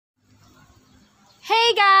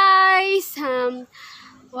Hey guys!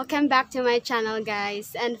 Welcome back to my channel,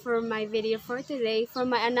 guys. And for my video for today, for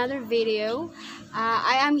my another video,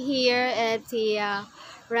 I am here at the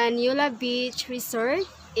Ranula Beach Resort.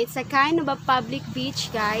 It's a kind of a public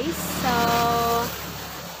beach, guys. So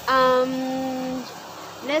um,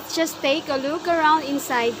 let's just take a look around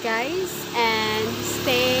inside, guys, and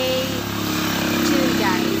stay tuned,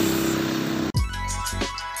 guys.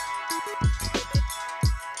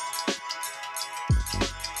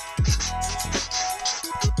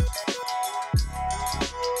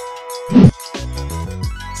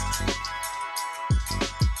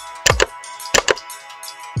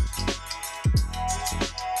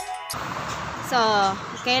 So,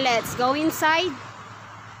 okay, let's go inside.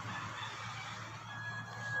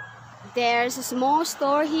 There's a small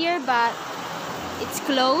store here, but it's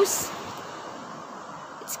closed.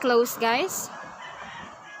 It's closed, guys.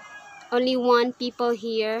 Only one people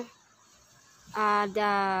here.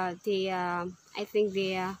 I think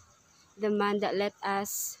the man that let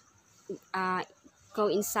us go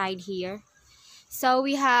inside here. So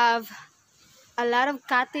we have a lot of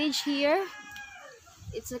cottage here.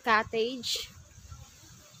 It's a cottage.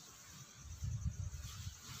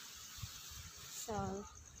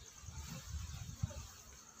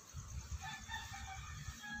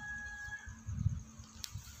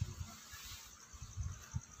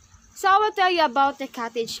 So I will tell you about the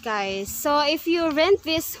cottage, guys. So if you rent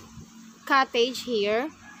this cottage here,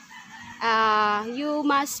 you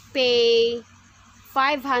must pay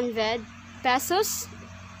 500 pesos,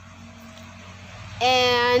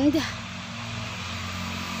 and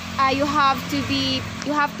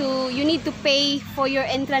you need to pay for your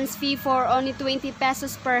entrance fee for only 20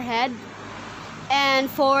 pesos per head, and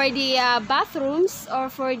for the bathrooms or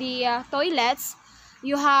for the toilets,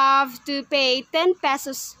 you have to pay 10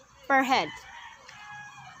 pesos per head.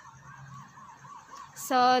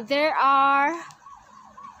 So there are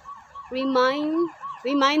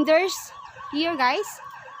reminders here, guys.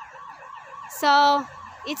 So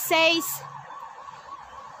it says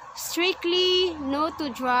strictly no to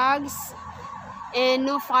drugs and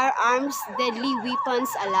no firearms, deadly weapons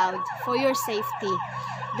allowed for your safety.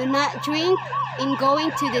 Do not drink in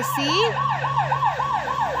going to the sea.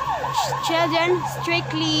 Children,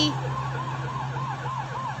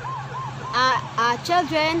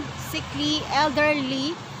 sickly,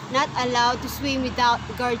 elderly, not allowed to swim without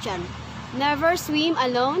guardian. Never swim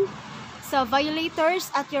alone. So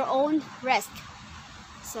violators at your own risk.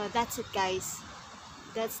 So that's it, guys.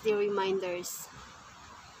 That's the reminders.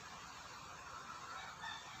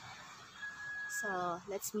 So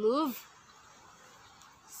let's move.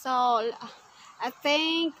 So I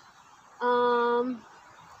think 1,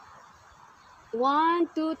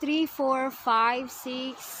 2, 3, 4, 5,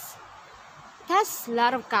 6. There's a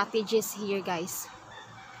lot of cottages here, guys.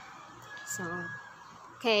 So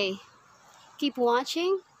okay, keep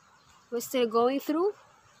watching. We're still going through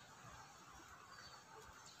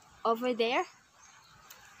over there.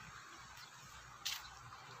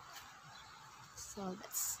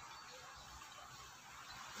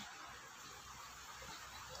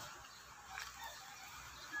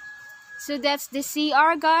 So that's the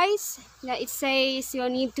CR, guys. That it says you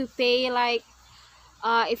need to pay, like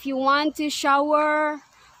if you want to shower,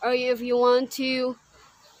 or if you want to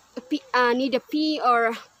need a pee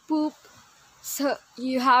or poop, so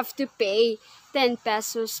you have to pay 10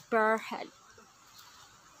 pesos per head.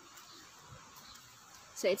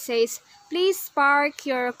 So it says please park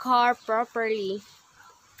your car properly.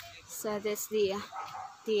 So that's the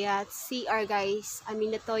CR, guys. I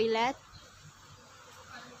mean the toilet.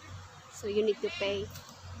 So you need to pay.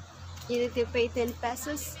 You need to pay 10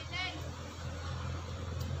 pesos.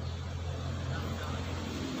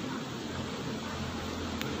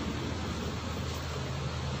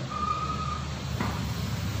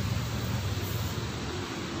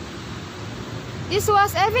 This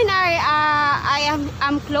was even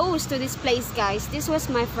I'm close to this place, guys. This was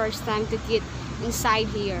my first time to get inside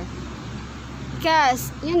here,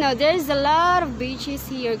 because you know there's a lot of beaches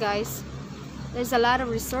here, guys. There's a lot of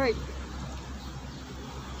resort.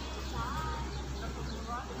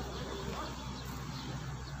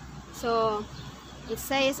 So it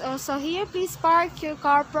says also here, please park your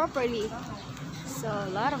car properly. So a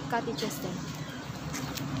lot of cottages there.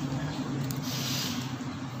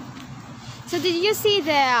 So did you see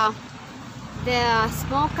the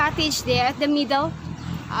small cottage there at the middle?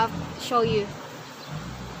 I'll show you.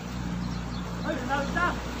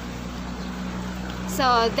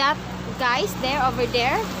 So that, guys, there over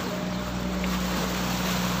there.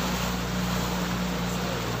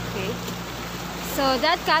 Okay. So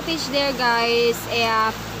that cottage there, guys,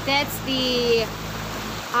 that's the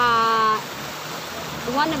uh,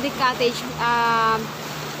 one of the cottage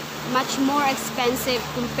much more expensive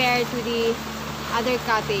compared to the other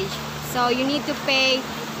cottage. So you need to pay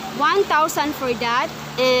 1,000 for that,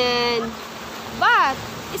 and but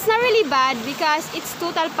it's not really bad because it's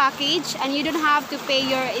total package and you don't have to pay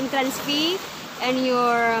your entrance fee and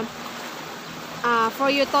your for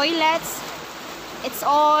your toilets. It's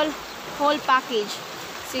all whole package.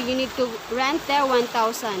 So you need to rent there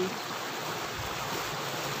 1,000.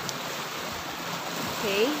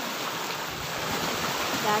 Okay.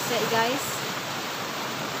 That's it, guys.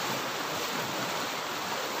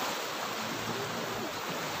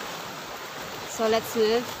 So let's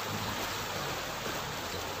move.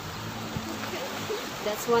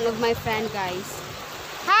 That's one of my friend, guys.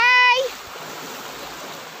 Hi!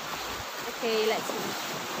 Okay, let's move.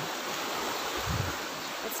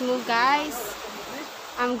 Let's move, guys.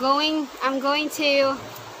 I'm going to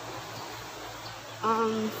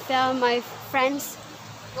tell my friends,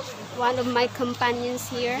 one of my companions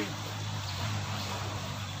here.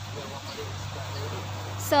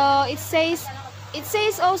 So it says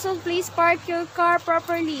also, please park your car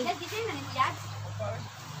properly.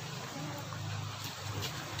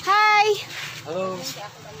 Hi. Hello.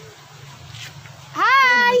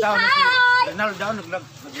 Hi.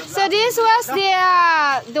 So this was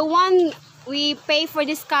the one we pay for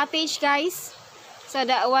this cottage, guys. So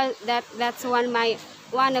that's one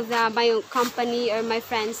of my company or my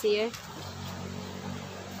friends here.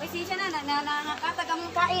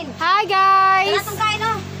 Hi guys.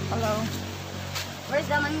 Hello. Where's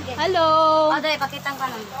the man? Hello. Oh, dali, pakitang ka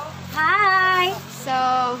lang. Hi.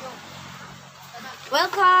 So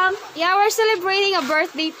Welcome. yeah, we're celebrating a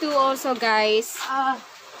birthday too also, guys.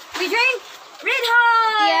 We drink Red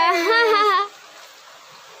Hot. Yeah.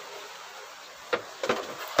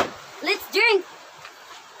 Let's drink.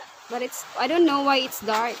 But I don't know why it's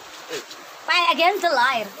dark. Fight against the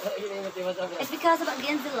light. It's because of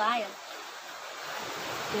against the light.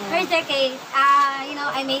 Yeah. First decade, you know,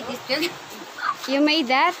 I made this drink. You made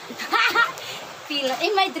that? Feel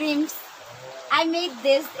in my dreams. I made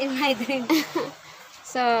this in my dreams.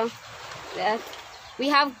 So we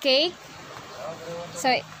have cake. So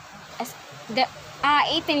the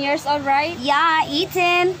 18 years old, right? Yeah,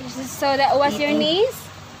 eaten. So that was your niece?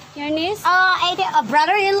 Your niece? I did a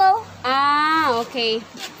brother-in-law. Ah, okay.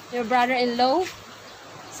 Your brother-in-law.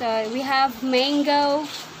 So we have mango,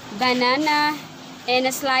 banana, and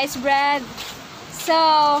a sliced bread.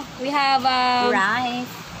 So we have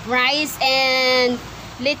rice and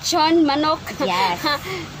lechon manok. Yes.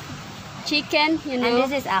 Chicken, you know. And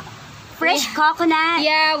this is a fresh coconut.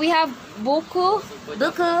 Yeah, we have buku,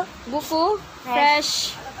 Buku.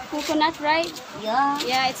 fresh coconut, right? Yeah.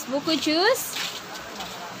 Yeah, it's buku juice.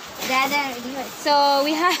 Dada. So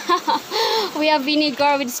we have we have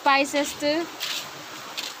vinegar with spices too.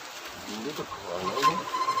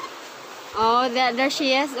 Oh, there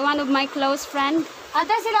she is, one of my close friend.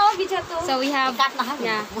 Ada sila oh video to. So we have Ikat na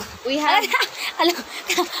yeah,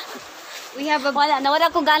 we have a nawala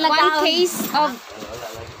ko gana one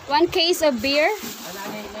case of beer.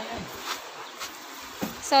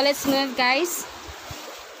 So let's move, guys.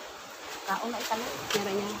 Kaon na italo.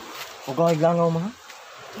 Meron yan. Ugay langaw mga.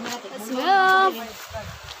 Let's move.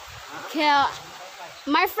 Okay,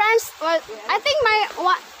 my friends. Well, I think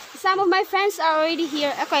some of my friends are already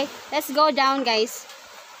here. Okay, let's go down, guys.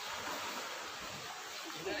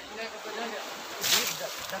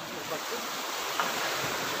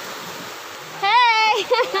 Hey!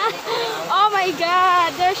 Oh my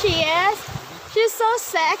God, there she is. She's so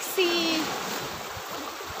sexy.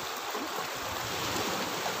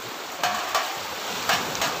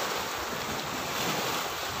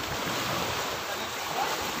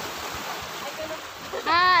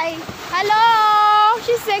 Hi. Hello.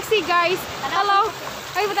 She's sexy, guys. Hello.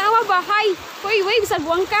 Ay, tama ba? Hi. Uy, bisag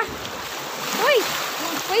buwang ka. Uy,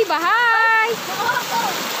 bahay.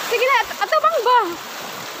 Sige na, atubang ba?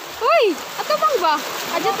 Uy, atubang ba?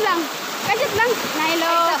 Kajat lang. Na,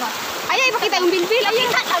 hello. Ay, pakita yung bilbil. Ay,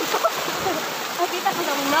 Kita ko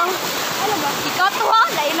sa unang. ano ba? Ikaw to ha,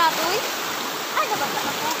 lain na to eh. Ay, nabasa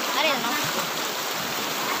na ko. Ari na no.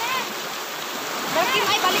 Balikin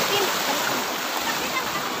ay balikin.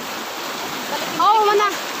 Oh, mana?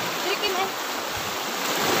 Balikin ay.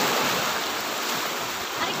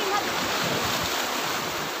 Balikin ha.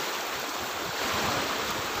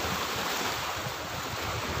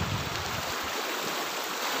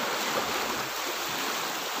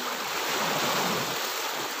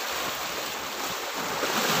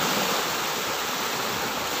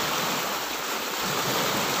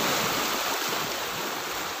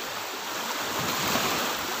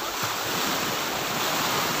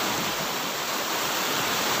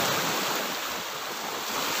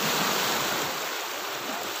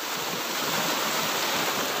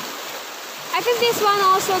 this one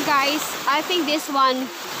also, guys. I think this one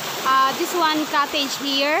cottage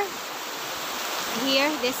here,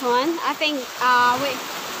 this one. I think wait,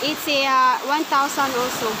 it's a 1,000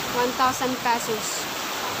 also, 1,000 pesos.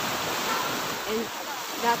 And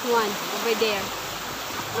that one over there,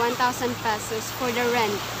 1,000 pesos for the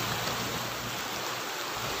rent.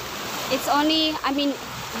 It's only, I mean,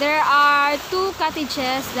 there are 2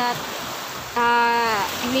 cottages that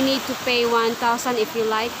we need to pay 1,000 if you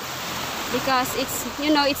like, because it's,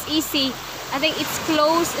 you know, it's easy. I think it's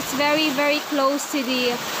close. It's very, very close to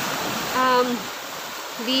the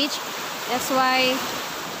beach. That's why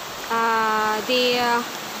they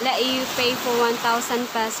let you pay for 1,000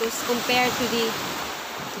 pesos compared to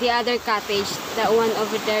the other cottage. That one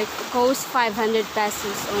over there costs 500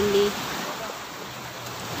 pesos only.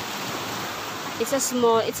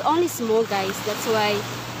 It's only small, guys. That's why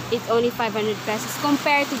it's only 500 pesos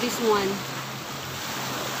compared to this one.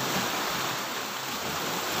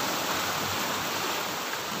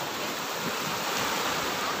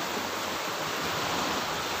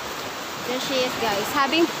 There she is, guys,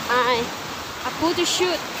 having a photo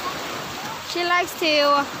shoot. She likes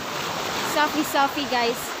to selfie,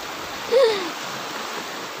 guys.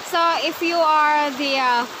 So if you are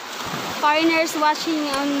the foreigners watching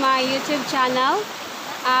on my YouTube channel,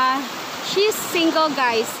 she's single,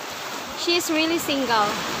 guys. She's really single.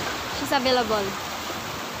 She's available.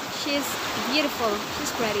 She's beautiful.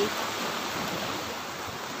 She's pretty.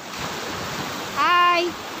 Hi.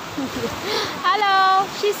 Hello.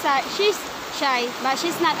 She's shy, but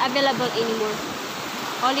she's not available anymore.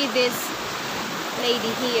 Only this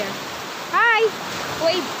lady here. Hi.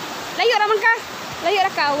 Wave. Layo raman ka. Layo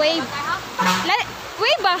ra ka. Wave.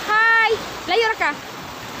 Wave ba? Hi. Layo ra ka.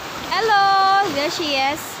 Hello. There she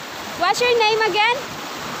is. What's your name again?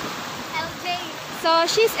 LJ. So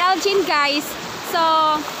she's Elgin, guys. So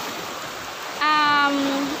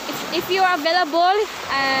if you are available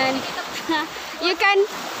and you can,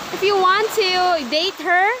 if you want to date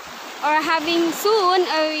her or having soon,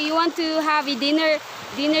 or you want to have a dinner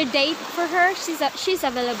date for her, she's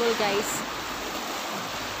available, guys.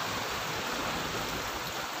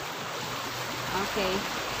 Okay.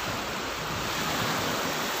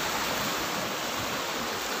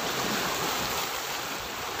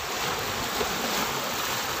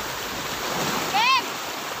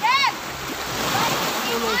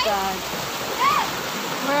 Oh my God.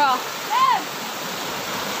 Bro.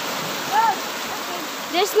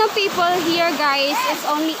 There's no people here, guys. It's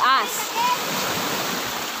only us.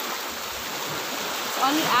 It's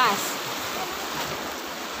only us.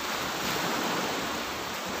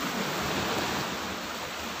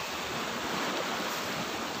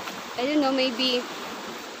 I don't know, maybe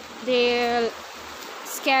they're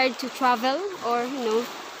scared to travel, or you know.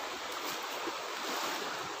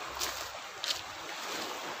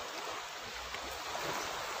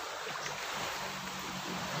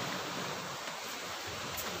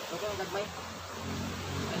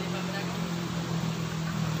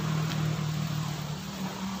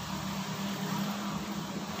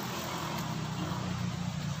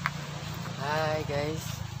 Hi guys,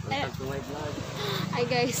 welcome to my vlog. Hi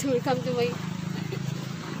guys, welcome to my...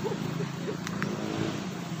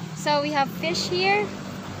 So we have fish here.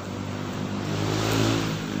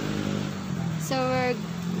 So we're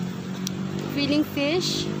grilling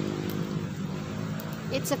fish.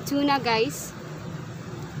 It's a tuna, guys.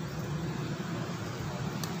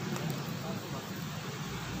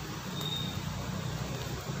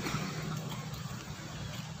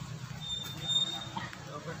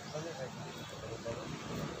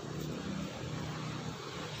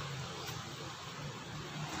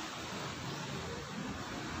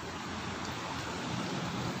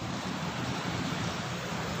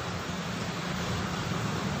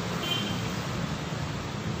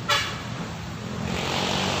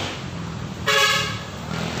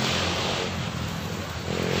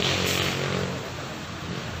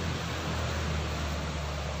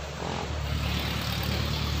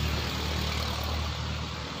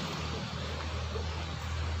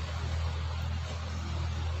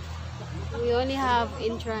 We only have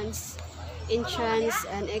entrance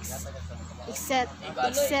and exit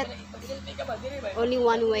only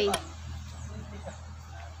one way.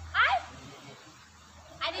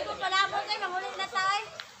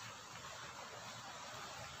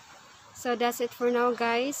 So that's it for now,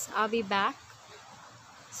 guys. I'll be back.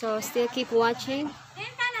 So still keep watching.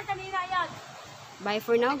 Bye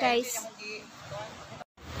for now, guys.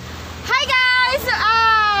 Hi guys,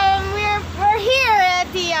 we're here at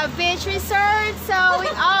the beach resort. So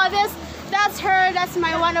that's her. That's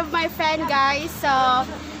one of my friend, guys. So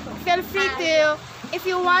feel free to if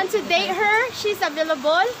you want to date her, she's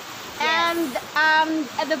available. And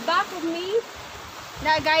at the back of me,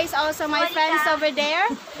 that guy is also my friends over there.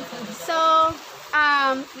 So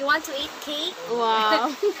You want to eat cake?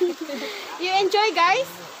 wow. You enjoy, guys?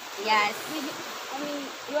 Yes. I mean,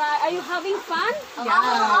 are you having fun? Yeah.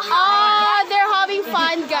 Oh, they're having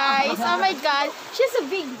fun, guys. Oh my God, she's a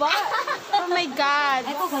big butt. Oh my God.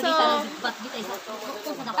 So,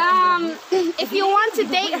 if you want to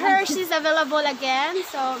date her, she's available again.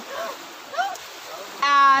 So,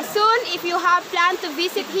 soon, if you have planned to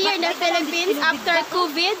visit here in the Philippines after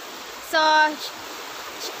COVID, so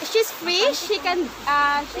she's free. She can.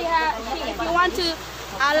 If you want to.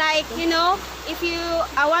 Like, you know, if you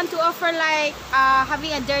want to offer like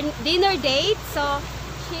having a dinner date, so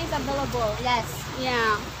she's available. Yes.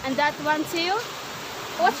 Yeah, and that one too.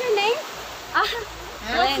 What's your name?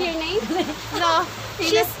 What's your name? No,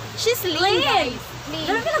 she's Lynn, guys.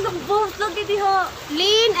 Lynn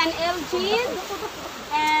and Elgin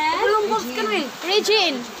and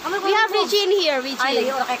Regine. We have Regine here.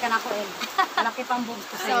 Regine.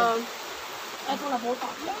 So.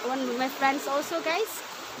 One of my friends also, guys.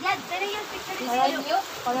 Yeah, there is picture is you.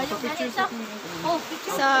 Oh,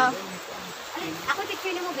 picture. So, Ako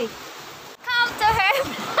picture ni mo, babe. Come to her.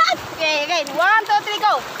 okay, again. 1, 2, 3,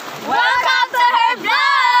 go. Welcome to her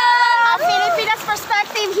vlog. A Filipina's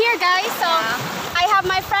perspective here, guys. So, I have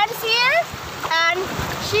my friends here, and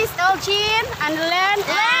she's Elgin and Len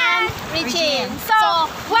and Regine. So,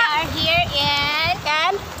 we are here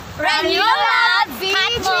in Ranula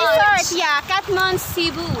Beach Resort. Yeah, Katmon,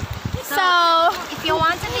 Cebu. So, if you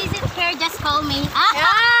want to visit here, just call me.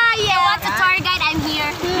 yeah. If you want a tour guide, I'm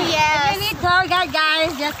here. Yes. If you need tour guide,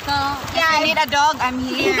 guys, just call. Yeah, I need a dog, I'm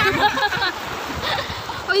here.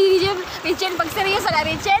 Uy, Richard, pag seryoso na,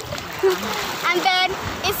 Richard. And then,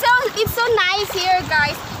 it's so nice here,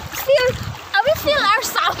 guys. We feel our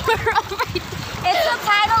summer already. It's a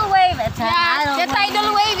tidal wave. The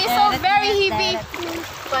tidal wave is so very heavy.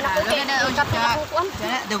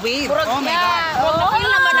 The wave, oh my God. Oh,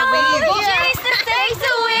 naman The wave. Cheers to take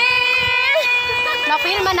the wave.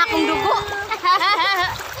 Napil man akong dugo.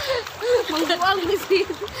 Mangbuang kasi.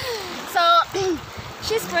 So,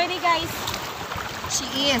 she's pretty, guys. She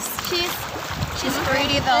is. She's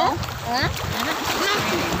pretty though.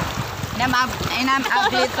 And I'm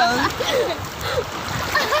ugly too.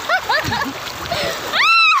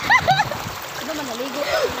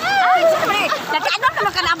 Ay, siyempre. Ano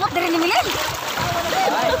naman kanabot din ni Milen?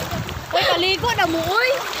 Uy, kaligo na mo,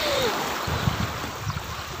 uy.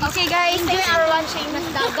 Okay, guys. Thanks for watching.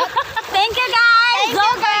 Thank you, guys. Thank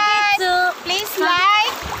you, guys. Please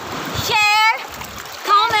like, share,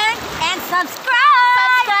 comment, and subscribe.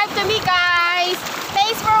 subscribe to me, guys.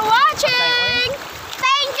 Thanks for watching.